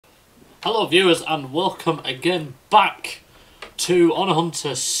Hello viewers and welcome again back to On a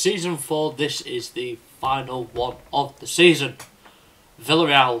Hunter Season 4. This is the final one of the season.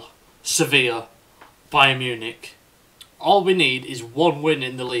 Villarreal, Sevilla, Bayern Munich. All we need is one win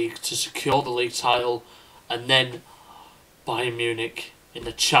in the league to secure the league title, and then Bayern Munich in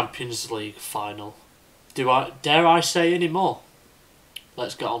the Champions League final. Dare I say any more?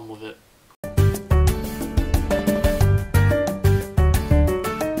 Let's get on with it.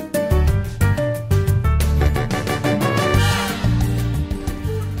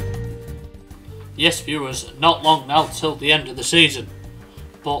 Yes viewers, not long now till the end of the season,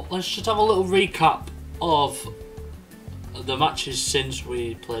 but let's just have a little recap of the matches since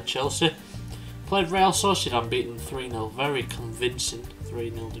we played Chelsea. Played Real Sociedad, beaten 3-0, very convincing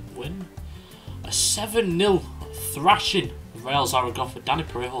 3-0 win. A 7-0 thrashing of Real Zaragoza, Dani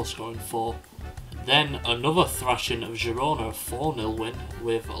Parejo scoring 4. Then another thrashing of Girona, a 4-0 win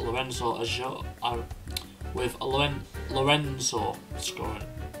with Lorenzo scoring.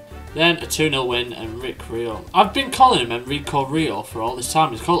 Then a 2-0 win, Enrique Rio. I've been calling him Enrico Rio for all this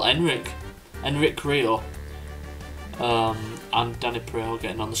time. He's called Enrique Rio. And Dani Parejo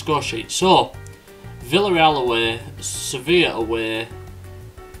getting on the score sheet. So, Villarreal away, Sevilla away,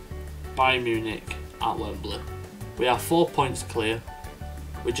 Bayern Munich at Wembley. We are 4 points clear.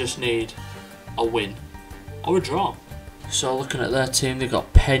 We just need a win or a draw. So looking at their team, they've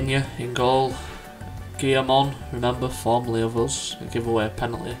got Peña in goal. Guillamon, remember, formerly of us, gave away a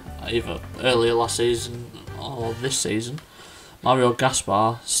penalty either earlier last season or this season. Mario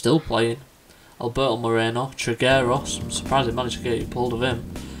Gaspar still playing. Alberto Moreno, Trigueros, I'm surprised they managed to get a hold of him.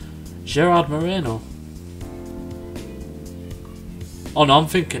 Gerard Moreno. Oh no, I'm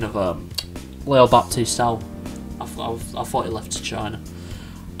thinking of Leo Baptistao. I thought he left to China.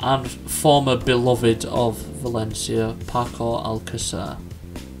 And former beloved of Valencia, Paco Alcacer.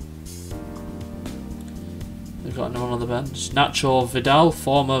 We've got anyone on the bench. Nacho Vidal,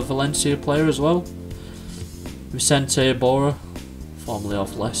 former Valencia player as well. Vicente Iborra, formerly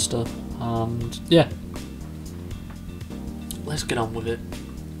of Leicester. And yeah, let's get on with it.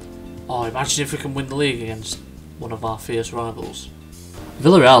 Oh, imagine if we can win the league against one of our fierce rivals.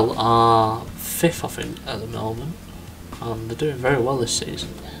 Villarreal are 5th, I think, at the moment. And they're doing very well this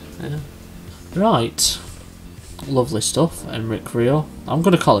season. Yeah. Right. Lovely stuff. Enrique Rio. I'm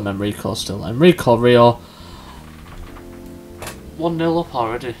going to call him Enrico still. Enrico Rio. 1-0 up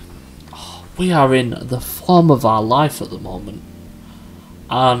already. Oh, we are in the form of our life at the moment.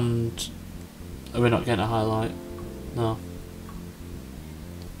 And are we not getting a highlight? No.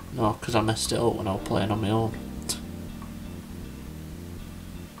 No, because I messed it up when I was playing on my own.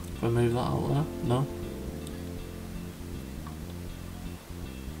 Can we move that out there? No.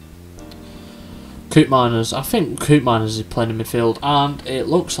 Coop Miners. I think Coop Miners is playing in midfield, and it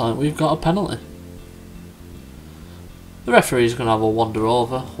looks like we've got a penalty. The referee is going to have a wander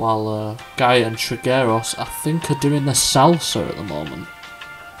over while Guy and Trigueros, I think, are doing the salsa at the moment.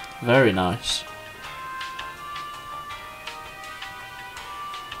 Very nice.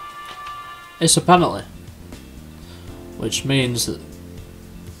 It's a penalty, which means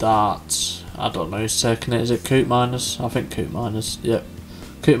that I don't know who's taking it. Is it Coop Miners? I think Coop Miners. Yep.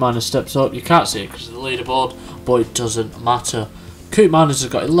 Coop Miners steps up. You can't see it because of the leaderboard, but it doesn't matter. Coop Miners has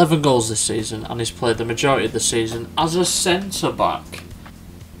got 11 goals this season and he's played the majority of the season as a centre-back.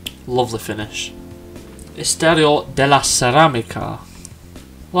 Lovely finish. Estadio de la Ceramica. I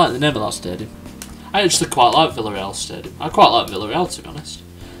like the name of that stadium. I actually quite like Villarreal Stadium. I quite like Villarreal, to be honest.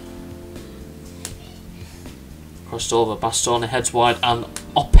 Crossed over, Bastoni heads wide, and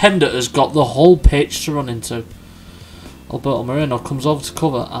Openda has got the whole pitch to run into. Alberto Moreno comes over to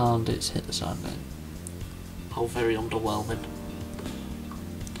cover, and it's hit the side net. How very underwhelming.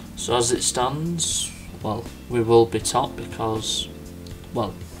 So as it stands, well, we will be top because,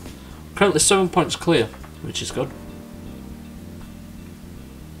 well, currently 7 points clear, which is good.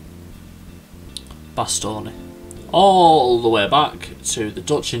 Bastoni. All the way back to the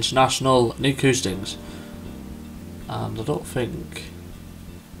Dutch international Nick Hustings. And I don't think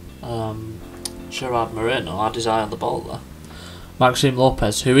Gerard Moreno had his eye on the ball there. Maxime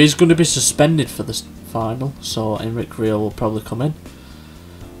Lopez, who is going to be suspended for the final, so Enrique Rio will probably come in.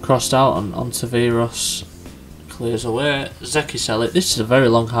 Crossed out and onto Viros. Clears away. Zeki Selik. This is a very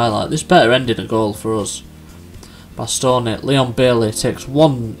long highlight. This better end in a goal for us. Bastoni. Leon Bailey takes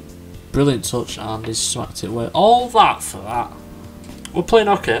one brilliant touch and he's smacked it away. All that for that. We're playing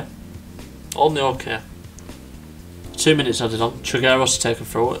okay. Only okay. 2 minutes added on. Trigueros to take a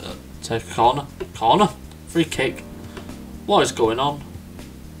throw. Take a corner. Corner. Free kick. What is going on?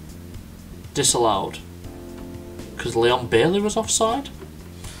 Disallowed. Because Leon Bailey was offside?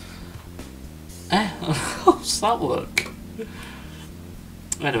 does that work?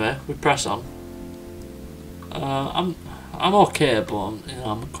 Anyway, we press on. I'm okay, but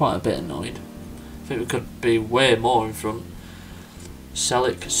I'm quite a bit annoyed. I think we could be way more in front.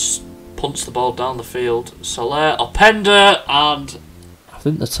 Selic punts the ball down the field. Soler, Openda, and I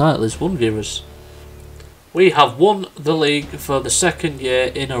think the title is won, viewers. We have won the league for the second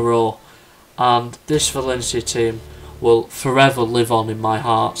year in a row, and this Valencia team will forever live on in my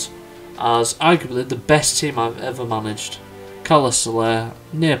heart as arguably the best team I've ever managed. Carlos Soler,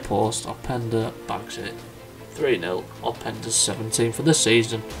 near post, Openda bags it. 3-0, Openda's 17 for the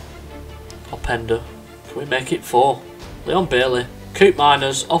season. Openda, can we make it 4? Leon Bailey, Coop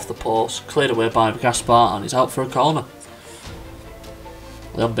Miners off the post, cleared away by Gaspar, and he's out for a corner.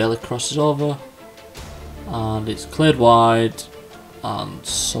 Leon Bailey crosses over, and it's cleared wide, and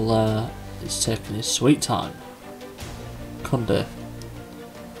Soler is taking his sweet time. Kunde,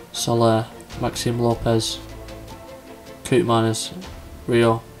 Soler, Maxime Lopez, Coop Miners,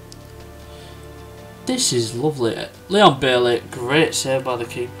 Rio. This is lovely. Leon Bailey, great save by the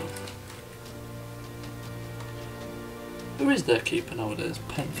keeper. Who is their keeper nowadays?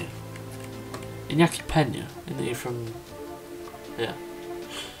 Peña. Iñaki Peña, isn't he from... yeah.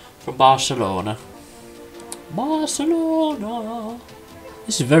 From Barcelona. Barcelona!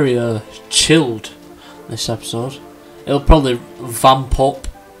 This is very chilled, this episode. It'll probably vamp up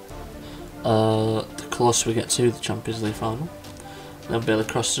the closer we get to the Champions League final. Then Bailey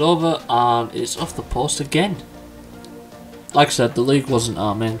crosses over and it's off the post again. Like I said, the league wasn't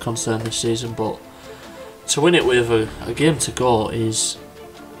our main concern this season, but to win it with a game to go is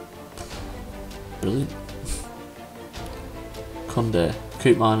brilliant. Kunde,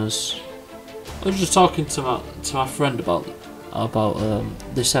 Coop Miners. I was just talking to my friend about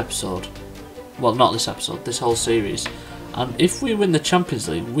this episode. Well, not this episode, this whole series. And if we win the Champions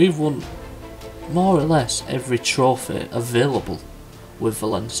League, we've won more or less every trophy available with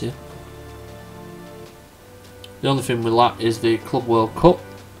Valencia. The only thing we lack is the Club World Cup,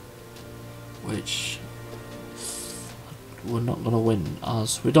 which we're not going to win,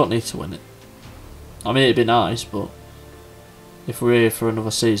 as we don't need to win it. I mean, it'd be nice, but if we're here for another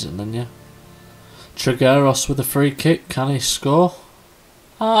season, then yeah. Trigueros with a free kick, can he score?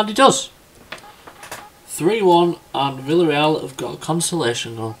 And he does. 3-1, and Villarreal have got a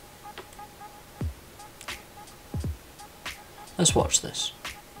consolation goal. Let's watch this.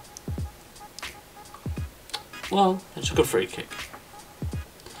 Well, it's a good free kick.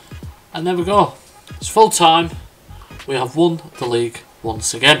 And there we go. It's full time. We have won the league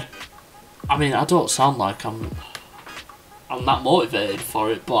once again. I mean, I don't sound like I'm that motivated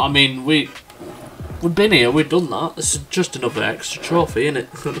for it, but I mean, we've been here, we've done that. This is just another extra trophy, isn't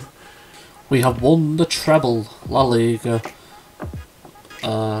it? We have won the treble, La Liga,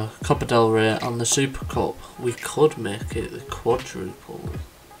 Copa del Rey and the Super Cup. We could make it the quadruple.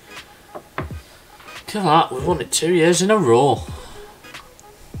 Look at that, we've won it 2 years in a row.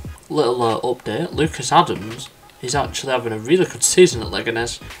 Little update, Lucas Adams is actually having a really good season at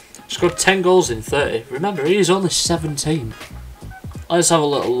Leganés. Scored 10 goals in 30. Remember, he is only 17. Let's have a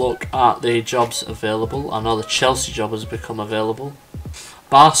little look at the jobs available. I know the Chelsea job has become available.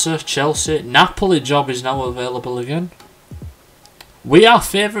 Barca, Chelsea, Napoli job is now available again. We are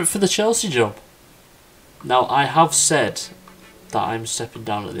favourite for the Chelsea job. Now, I have said that I'm stepping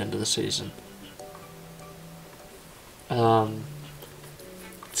down at the end of the season. To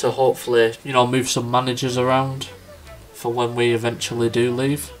hopefully, move some managers around for when we eventually do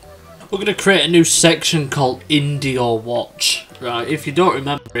leave. We're going to create a new section called Indie or Watch. Right, if you don't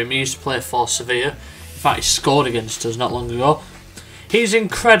remember him, he used to play for Sevilla. In fact, he scored against us not long ago. He's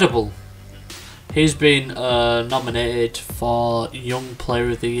incredible. He's been nominated for Young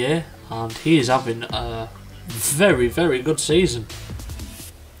Player of the Year, and he is having a very, very good season.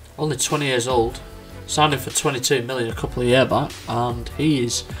 Only 20 years old, signed him for 22 million a couple of years back, and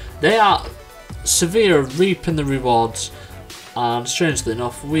Sevilla are reaping the rewards, and strangely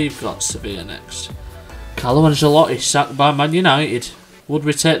enough, we've got Sevilla next. Carlo Ancelotti sacked by Man United. Would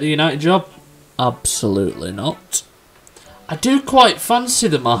we take the United job? Absolutely not. I do quite fancy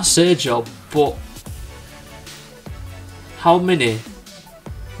the Marseille job, but how many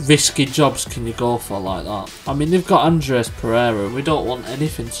risky jobs can you go for like that? I mean, they've got Andres Pereira, and we don't want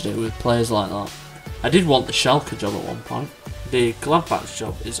anything to do with players like that. I did want the Schalke job at one point. The Gladbach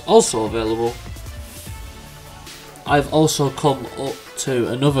job is also available. I've also come up to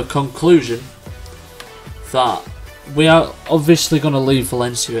another conclusion that we are obviously going to leave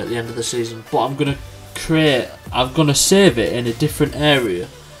Valencia at the end of the season, but I'm going to save it in a different area,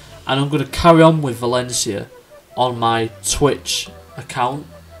 and I'm going to carry on with Valencia on my Twitch account,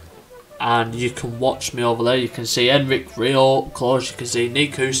 and you can watch me over there. You can see Enric Rio up close, you can see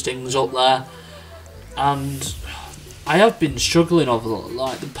Nick Hustings up there, and I have been struggling over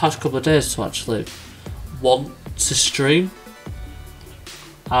like the past couple of days to actually want to stream,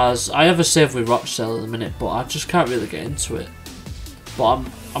 as I have a save with Rochdale at the minute, but I just can't really get into it. But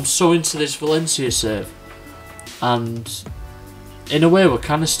I'm so into this Valencia save, and in a way we're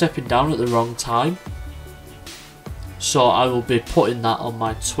kind of stepping down at the wrong time. So I will be putting that on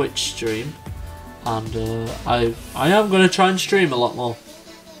my Twitch stream, and I am going to try and stream a lot more,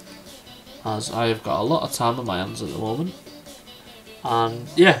 as I have got a lot of time on my hands at the moment. And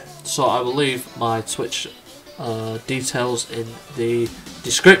yeah, so I will leave my Twitch details in the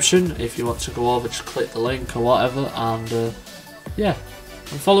description if you want to go over, just click the link or whatever. And yeah,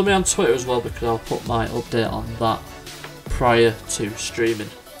 and follow me on Twitter as well, because I'll put my update on that prior to streaming.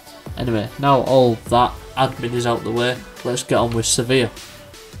 Anyway, now all that admin is out the way, let's get on with Sevilla.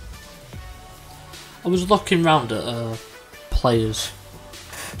 I was looking round at players,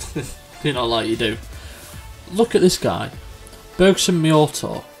 you know, like you do. Look at this guy, Bergson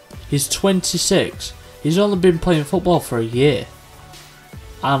Mioto. He's 26. He's only been playing football for a year,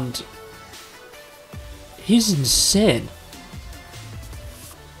 and he's insane.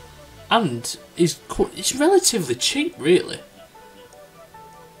 And he's relatively cheap, really.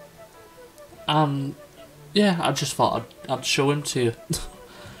 And yeah, I just thought I'd show him to you.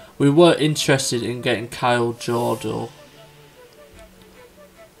 We were interested in getting Kyle Jordo.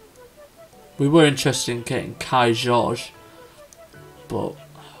 We were interested in getting Kai George, but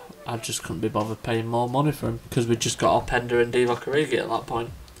I just couldn't be bothered paying more money for him, because we just got Openda and Divock Origi at that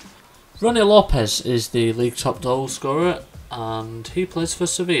point. Ronnie Lopez is the league top goal scorer, and he plays for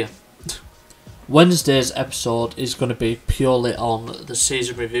Sevilla. Wednesday's episode is going to be purely on the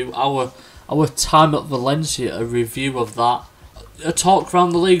season review. Our time at Valencia, a review of that. A talk around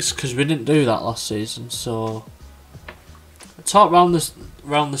the leagues, because we didn't do that last season. So a talk around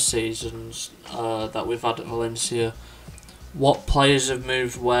the seasons that we've had at Valencia. What players have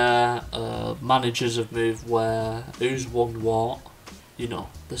moved where, managers have moved where, who's won what. You know,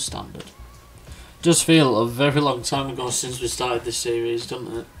 the standard. Does feel a very long time ago since we started this series,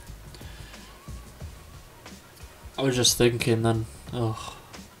 doesn't it? I was just thinking then, oh,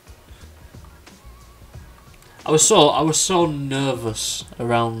 I was so nervous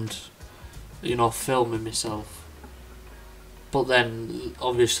around, you know, filming myself. But then,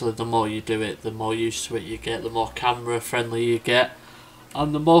 obviously, the more you do it, the more used to it you get, the more camera friendly you get,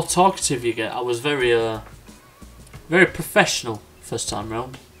 and the more talkative you get. I was very professional first time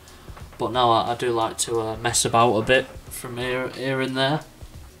round, but now I do like to mess about a bit from here and there.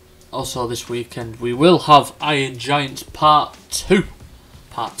 Also, this weekend we will have Iron Giants Part 2,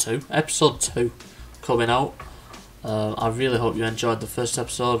 Episode 2, coming out. I really hope you enjoyed the first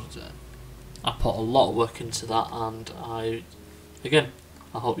episode. I put a lot of work into that, and I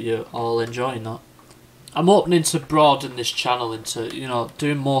hope you're all enjoying that. I'm opening to broaden this channel into, you know,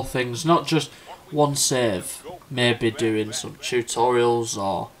 doing more things, not just one save, maybe doing some tutorials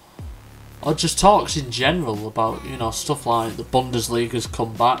or just talks in general about, you know, stuff like the Bundesliga's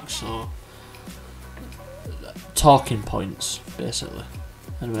come back, so talking points basically.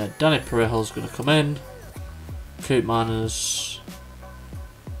 Anyway, Danny Parejo's going to come in. Coop Miners.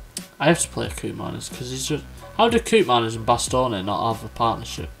 I have to play Coop Miners because he's just. How do Coop Miners and Bastoni not have a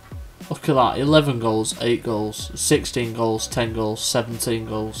partnership? Look at that, 11 goals, 8 goals, 16 goals, 10 goals, 17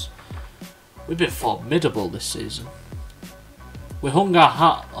 goals. We've been formidable this season. We hung our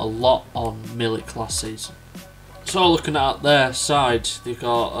hat a lot on Milik last season. So looking at their side, they've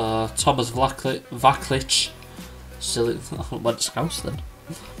got Thomas Vaklic, still went to Scouse then,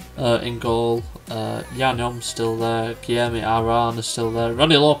 in goal. Yanom still there, Guilherme Aran is still there.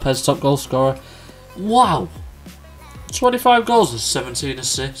 Ronnie Lopez, top goal scorer. Wow! 25 goals and 17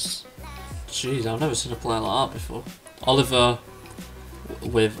 assists. Jeez, I've never seen a player like that before. Oliver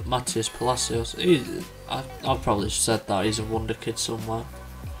with Matias Palacios. I've probably said that he's a wonder kid somewhere.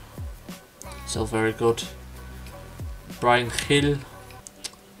 Still very good. Brian Hill.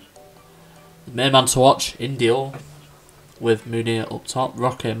 The main man to watch, Indio, with Munir up top.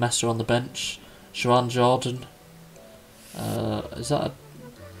 Roque Messer on the bench. Joan Jordan. Is that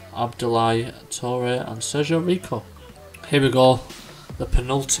Abdoulaye Toure and Sergio Rico? Here we go. The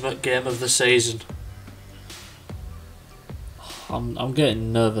penultimate game of the season. I'm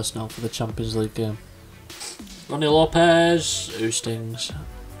getting nervous now for the Champions League game. Ronnie Lopez, who stings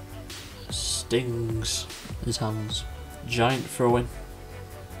his hands. Giant throw-in.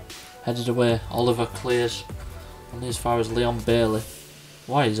 Headed away. Oliver clears. Only as far as Leon Bailey.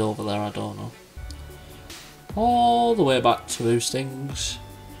 Why he's over there, I don't know. All the way back to Hustings.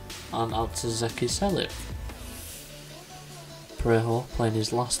 and out to Zeki Selip. Parejo playing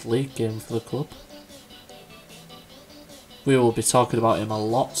his last league game for the club. We will be talking about him a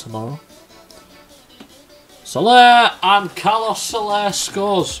lot tomorrow. Soler, and Carlos Soler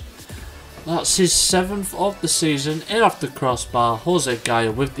scores. That's his 7th of the season, in off the crossbar. Jose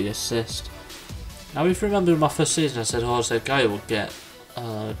Gaya with the assist. Now, if you remember in my first season, I said Jose Gaya would get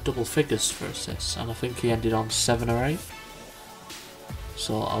double figures for assists, and I think he ended on 7 or 8.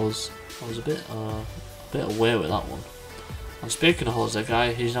 So I was a bit away with that one. And speaking of Jose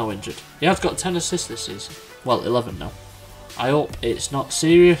Gaya, he's now injured. He has got 10 assists this season. Well, 11 now. I hope it's not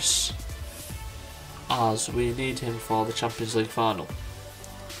serious, as we need him for the Champions League final,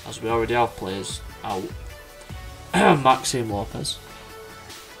 as we already have players out. Maxime Lopez,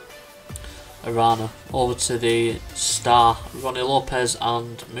 Arana over to the star Ronnie Lopez,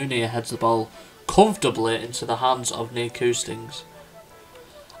 and Munir heads the ball comfortably into the hands of Nick Hustings.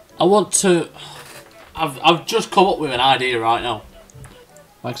 I've just come up with an idea right now.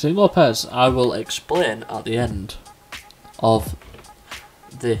 Maxime Lopez, I will explain at the end of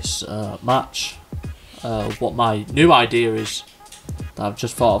this match what my new idea is that I've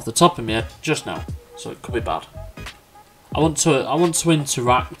just thought off the top of my head just now, so it could be bad. I want to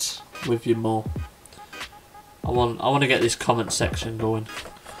interact with you more. I want to get this comment section going.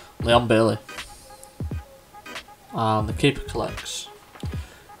 Leon Bailey, and the keeper collects.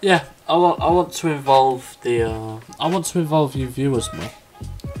 Yeah, I want to involve you viewers more.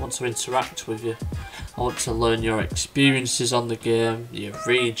 I want to interact with you. I want to learn your experiences on the game, your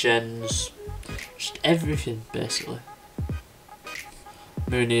regens, just everything basically.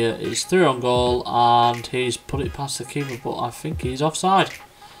 Munir is through on goal and he's put it past the keeper, but I think he's offside.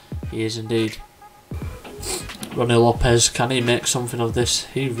 He is indeed. Ronnie Lopez, can he make something of this?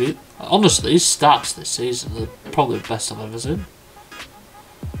 Honestly, his stats this season are probably the best I've ever seen.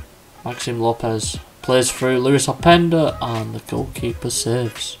 Maxime Lopez plays through Luis Openda and the goalkeeper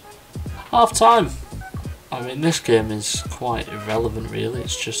saves. Half time. I mean, this game is quite irrelevant really,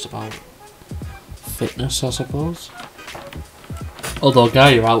 it's just about fitness, I suppose. Although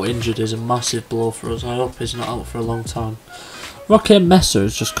Gaya out injured is a massive blow for us. I hope he's not out for a long time. Roque Mesa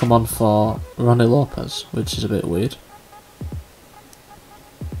has just come on for Ronnie Lopez, which is a bit weird.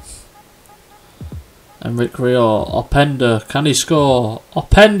 Enric Rio, Openda, can he score?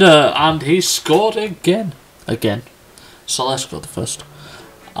 Openda, and he scored again. So let's go the first.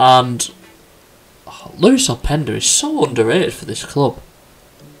 And Luis Openda is so underrated for this club.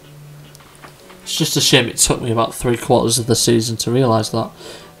 It's just a shame it took me about 3/4 of the season to realise that.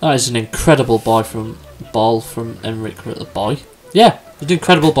 That is an incredible ball from Enric Rio. Boy? Yeah, an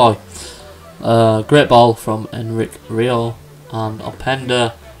incredible ball. Great ball from Enric Rio, and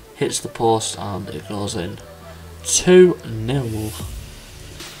Openda hits the post and it goes in. 2-0.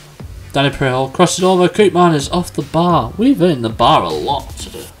 Danny Parejo crosses over. Koopman is off the bar. We've hit the bar a lot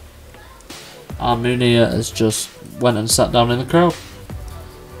today. And Munir has just went and sat down in the crowd.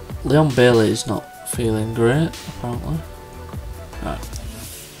 Leon Bailey is not feeling great, apparently. Right.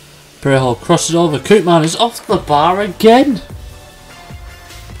 Parejo crosses over. Koopman is off the bar again.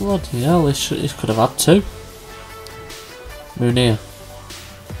 Bloody hell, he could have had 2. Munir.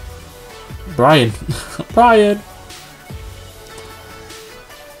 Brian. Brian.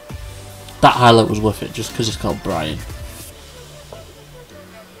 That highlight was worth it just because it's called Brian.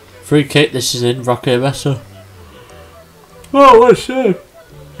 Free kick, this is in. Roque Mesa. Oh, what's that?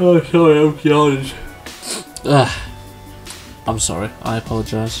 Oh, sorry, I'm yawning. I'm sorry, I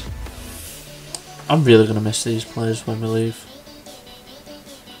apologise. I'm really going to miss these players when we leave.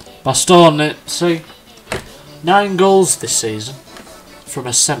 Bastoni, see? 9 goals this season from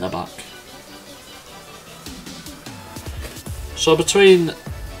a centre-back. So between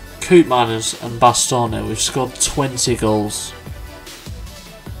Koopmanners and Bastoni, we've scored 20 goals.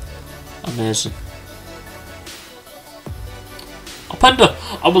 Amazing. Openda!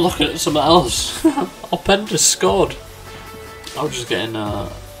 I was looking at something else. Openda scored. I was just getting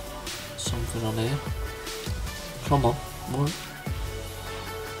something on here. Come on. What?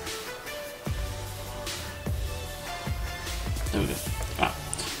 There we go. Right.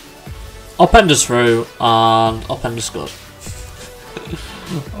 Openda's through and Openda scored.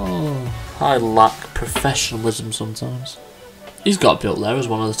 Oh, I lack professionalism sometimes. He's got to be up there as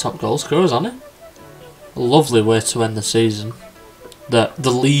one of the top goal scorers, hasn't he? A lovely way to end the season. The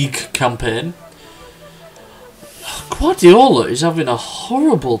league campaign. Guardiola is having a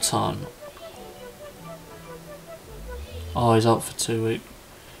horrible time. Oh, he's out for 2 weeks.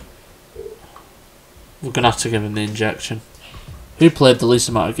 We're going to have to give him the injection. Who played the least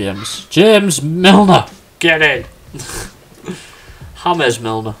amount of games? James Milner! Get in! James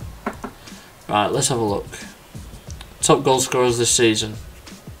Milner. Right, let's have a look. Top goal scorers this season.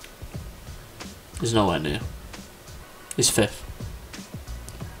 He's nowhere near. He's 5th.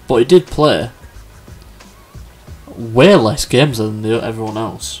 But he did play way less games than everyone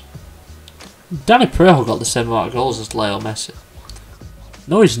else. Danny Parejo got the same amount of goals as Leo Messi.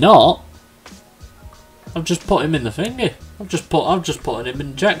 No, he's not. I've just put him in the thingy. I've just put an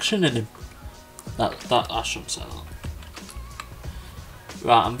injection in him. That I shouldn't say that.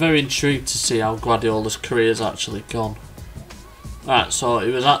 Right, I'm very intrigued to see how Guardiola's career's actually gone. Right, so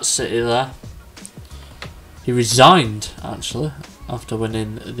he was at City there. He resigned, actually, after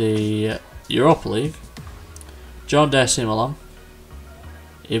winning the Europa League. Joined AC Milan.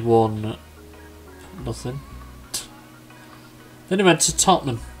 He won nothing. Then he went to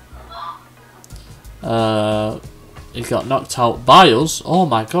Tottenham. He got knocked out by us. Oh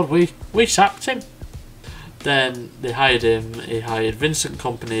my god, we sacked him. Then they hired him. He hired Vincent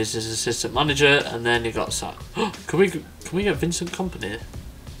Kompany as his assistant manager, and then he got sacked. Can we get Vincent Kompany?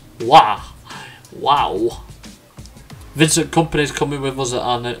 Wow. Vincent Kompany's coming with us at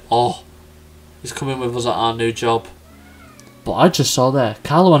our new. He's coming with us at our new job. But I just saw there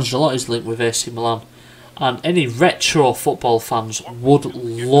Carlo Ancelotti's linked with AC Milan, and any retro football fans would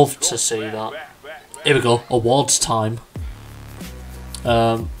love to see that. Here we go. Awards time.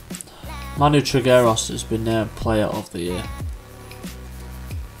 Manu Trigueros has been named Player of the Year.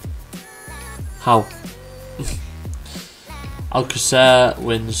 How? Alcacer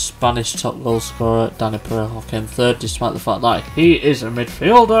wins Spanish top goal scorer. Danny Parejo came 3rd despite the fact that he is a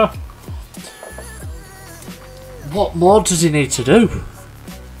midfielder. What more does he need to do?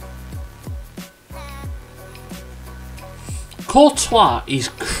 Courtois is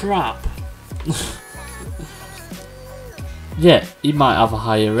crap. Yeah, he might have a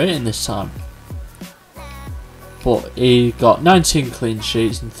higher rating this time. But he got 19 clean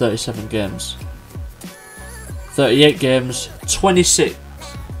sheets in 37 games. 38 games,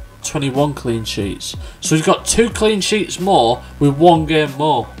 21 clean sheets. So he's got 2 clean sheets more with 1 game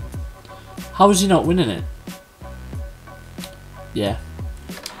more. How is he not winning it? Yeah.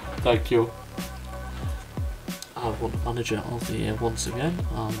 Thank you. I won Manager of the Year once again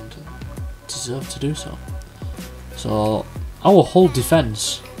and deserve to do so. So our whole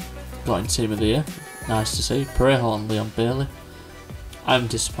defence got in Team of the Year. Nice to see. Parejo and Leon Bailey. I'm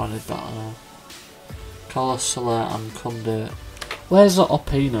disappointed that Carlos Soler and Kunde. Where's that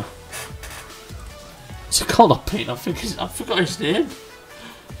Opina? Is it called Opina? I forgot his name.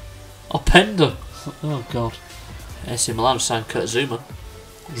 Openda. Oh god. AC Milan signed Kurt Zuma.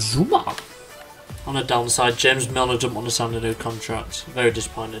 On a downside, James Milner doesn't want to sign a new contract. Very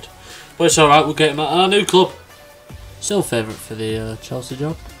disappointed. But it's alright, we'll get him at our new club. Still favourite for the Chelsea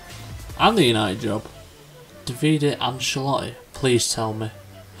job. And the United job. Davide Ancelotti. Please tell me.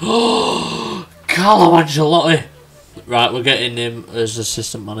 Carlo Ancelotti. Right, we're getting him as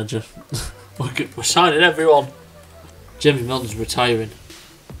assistant manager. We're signing everyone. James Milner's retiring.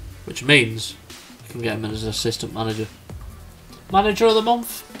 Which means we can get him as assistant manager. Manager of the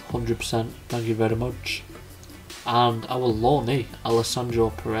month? 100%. Thank you very much. And our loanee,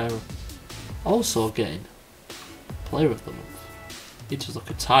 Alessandro Pereira. Also getting Player of the month. He does look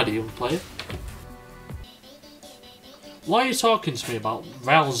a tidy young player. Why are you talking to me about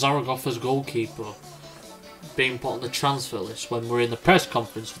Real Zaragoza's goalkeeper being put on the transfer list when we're in the press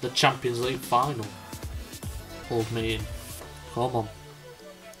conference for the Champions League final? Hold me in. Come on.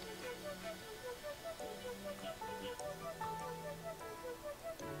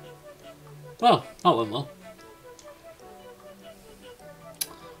 Well, that went well.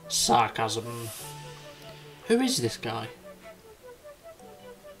 Sarcasm. Who is this guy?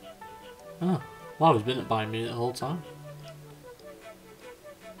 Oh, wow, he's been at Bayern Munich the whole time.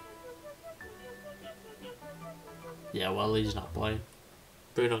 Yeah, well, he's not playing.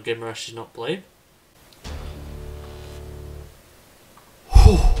 Bruno Guimaraes is not playing.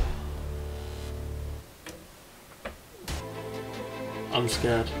 I'm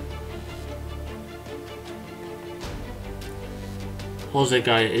scared. Jose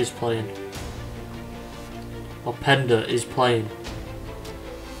Gaya is playing. Openda is playing.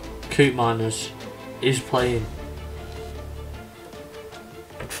 Coot Miners is playing.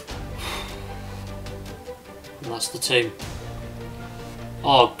 And that's the team.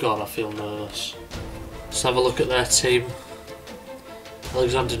 Oh god, I feel nervous. Let's have a look at their team.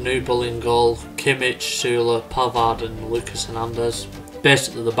 Alexander Nubel in goal, Kimmich, Sula, Pavard and Lucas Hernandez.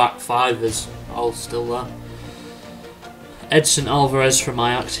 Basically the back 5 is all still there. Edson Alvarez from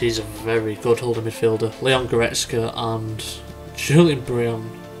Ajax, he's a very good holding midfielder. Leon Goretzka and Julian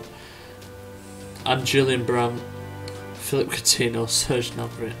Brandt. Philip Coutinho, Serge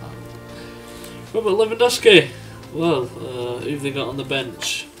Gnabry. Robert Lewandowski. Well, who've they got on the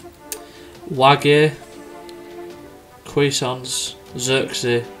bench? Waggy, Cuisance,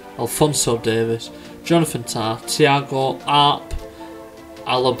 Xerxes, Alphonso Davies, Jonathan Tah, Thiago, Arp,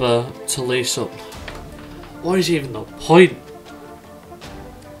 Alaba, Tolisso. What is even the point?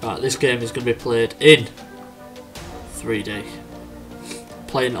 Right, this game is going to be played in 3D.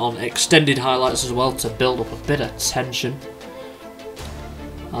 Playing on extended highlights as well to build up a bit of tension.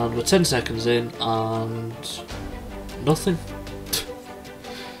 And we're 10 seconds in and nothing.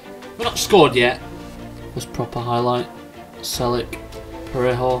 We're not scored yet. This proper highlight. Selic,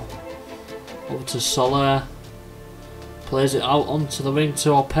 Parejo, over to Soler. Plays it out onto the wing to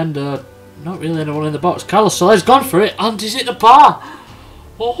Openda. Not really anyone in the box. Carlos Soler's gone for it and he's hit the bar.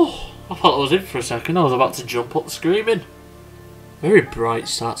 Oh, I thought I was in for a second. I was about to jump up screaming. Very bright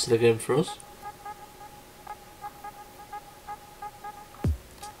start to the game for us.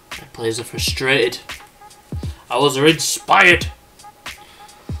 The players are frustrated. Ours are inspired.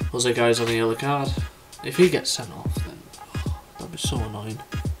 Other guys on the yellow card. If he gets sent off, then that'd be so annoying.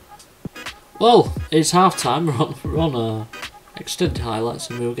 Well, it's half time. We're on extended highlights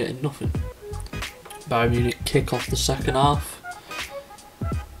and we were getting nothing. Bayern Munich kick off the second half.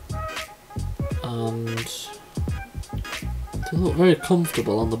 And they look very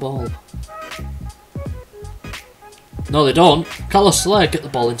comfortable on the ball. No, they don't. Carlos Soler get the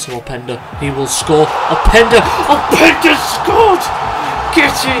ball into Openda. He will score. Openda! Openda scored!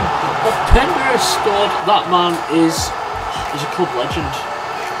 Get in! Openda has scored. That man is a club legend.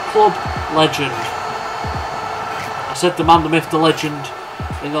 Club legend. I said the man, the myth, the legend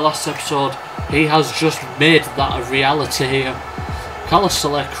in the last episode. He has just made that a reality here. Carlos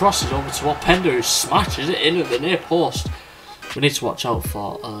Soler crosses over to Openda, who smashes it in at the near post. We need to watch out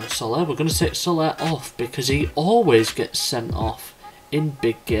for Soler. We're going to take Soler off because he always gets sent off in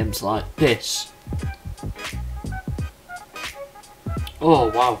big games like this. Oh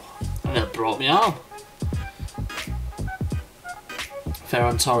wow, and it brought me arm.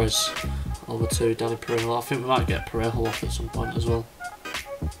 Ferran Torres over to Danny Parejo. I think we might get Parejo off at some point as well.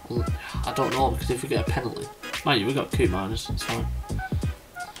 I don't know, because if we get a penalty, mind you, we got Koopmeiners, it's fine.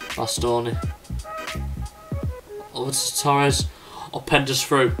 Bastoni over to Torres. Openda's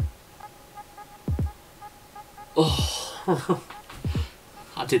through. Oh,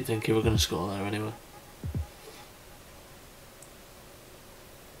 I didn't think he were going to score there anyway.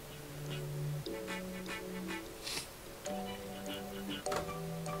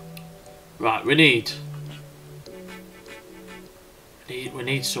 Right, we need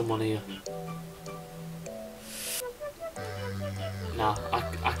someone here. Nah,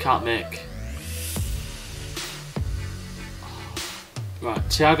 I can't make. Right,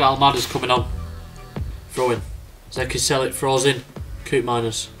 Thiago Almada's coming on. Throwing. Zeki Selic throws in.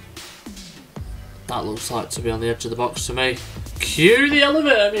 Koopmeiners. That looks like to be on the edge of the box to me. Cue the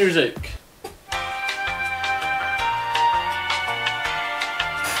elevator music.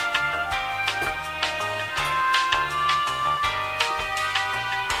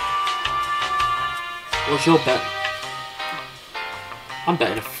 What's your bet? I'm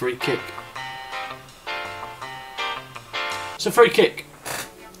betting a free kick. It's a free kick.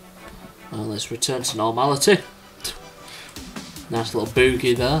 Well, let's return to normality. Nice little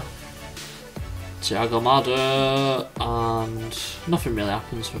boogie there. Thiago Almada, and nothing really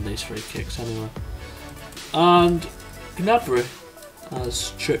happens from these free kicks anyway. And Gnabry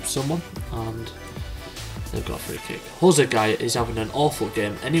has tripped someone, and they've got a free kick. Jose Guy is having an awful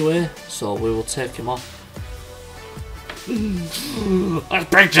game anyway, so we will take him off. Let's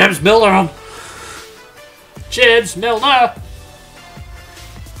bring James Milner on. James Milner.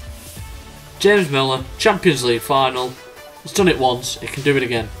 James Milner, Champions League final. He's done it once, he can do it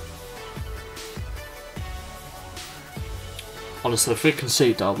again. Honestly, if we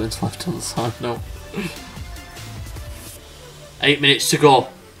concede, Darwin's left on the side now. 8 minutes to go.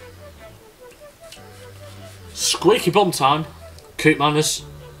 Squeaky bum time. Koopmeiners.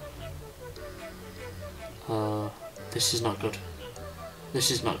 This is not good. This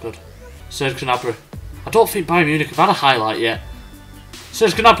is not good. Serge Gnabry. I don't think Bayern Munich have had a highlight yet.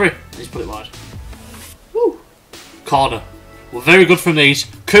 Serge Gnabry. He's put it wide. Woo. Corner. Well, very good from these.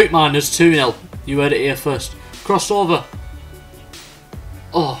 Koopmeiners 2-0. You heard it here first. Crossover.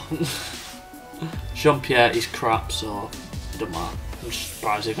 Oh. Jean-Pierre is crap, so it doesn't matter. I'm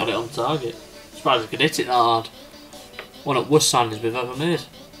surprised he got it on target. I'm surprised he could hit it that hard. One of the worst signings we've ever made.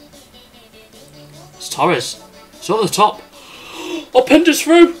 It's Torres. It's over the top. Openda's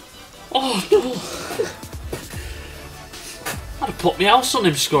through. Oh no. I'd have put my house on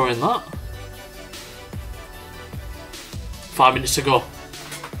him scoring that. 5 minutes to go.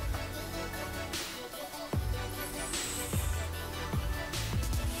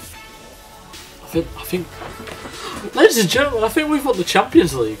 I think, ladies and gentlemen, I think we've won the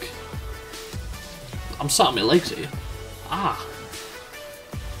Champions League. I'm sat on my legs here. Ah.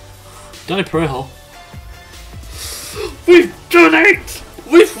 Danny Parejo. We've done it!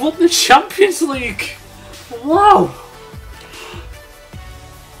 We've won the Champions League! Wow!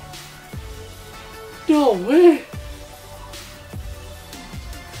 No way!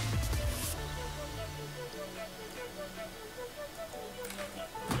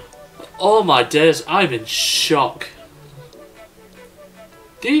 Oh my days, I'm in shock.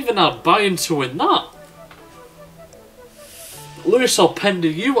 They even had Bayern to win that. Luis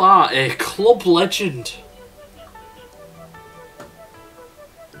Openda, you are a club legend.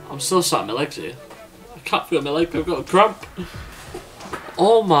 I'm still sat on my legs here. I can't feel my leg, I've got a cramp.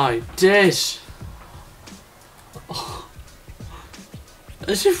 Oh my days. Oh.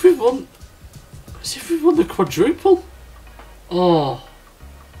 As if we won the quadruple. Oh.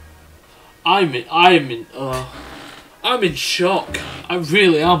 I'm in shock. I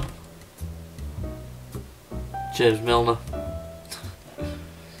really am. James Milner.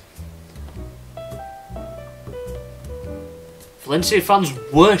 Valencia fans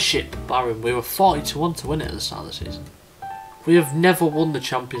worship Barron. We were 40-1 to win it at the start of the season. We have never won the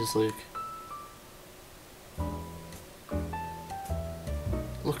Champions League.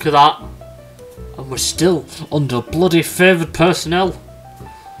 Look at that. And we're still under bloody favoured personnel.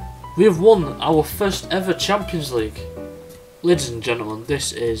 We have won our first ever Champions League. Ladies and gentlemen,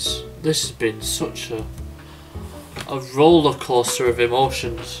 this has been such a roller coaster of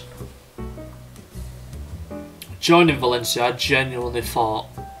emotions. Joining Valencia, I genuinely thought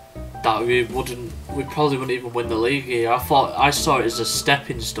that we probably wouldn't even win the league here. I saw it as a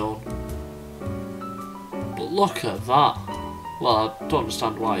stepping stone. But look at that. Well, I don't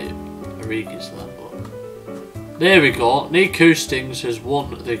understand why Origi's there, but there we go. Nick Hustings has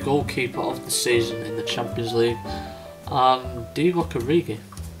won the goalkeeper of the season in the Champions League, and Divock Origi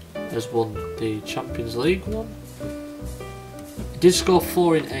has won the Champions League one. He did score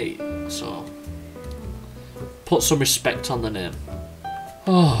 4 in 8, so put some respect on the name.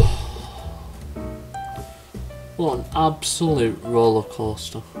 Oh, what an absolute roller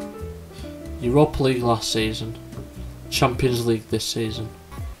coaster! Europa League last season, Champions League this season.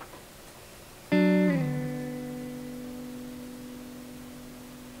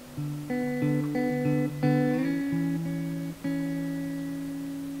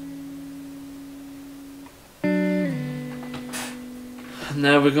 And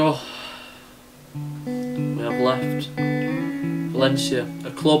there we go. We have left Valencia,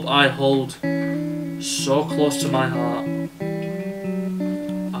 a club I hold so close to my heart,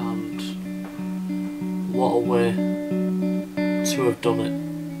 and what a way to have done it.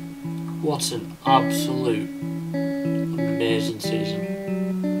 What an absolute amazing season.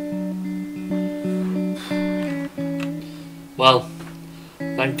 Well,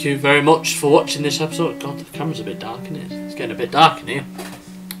 thank you very much for watching this episode. God, the camera's a bit dark in here. It's getting a bit dark in here.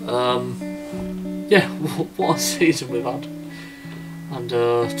 Yeah, what a season we've had. And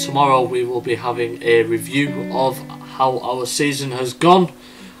tomorrow we will be having a review of how our season has gone,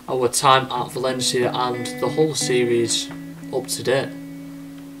 our time at Valencia, and the whole series up to date.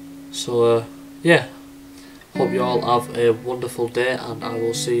 So yeah, hope you all have a wonderful day, and I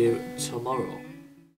will see you tomorrow.